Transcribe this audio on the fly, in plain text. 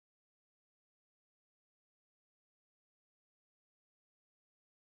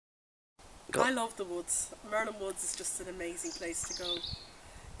I love the woods. Merlin Woods is just an amazing place to go.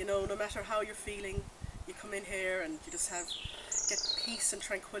 You know, no matter how you're feeling, you come in here and you just get peace and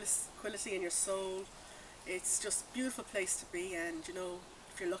tranquility in your soul. It's just a beautiful place to be, and you know,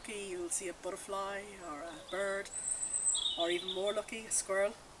 if you're lucky you'll see a butterfly or a bird, or even more lucky, a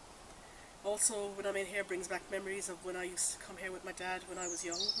squirrel. Also, when I'm in here, brings back memories of when I used to come here with my dad when I was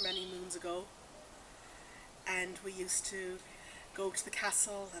young, many moons ago. And we used to go to the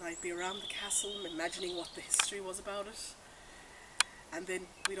castle, and I'd be around the castle imagining what the history was about it. And then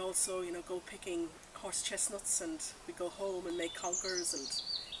we'd also, you know, go picking horse chestnuts, and we'd go home and make conkers, and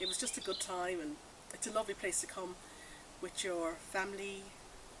it was just a good time. And it's a lovely place to come with your family,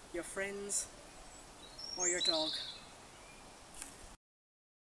 your friends, or your dog.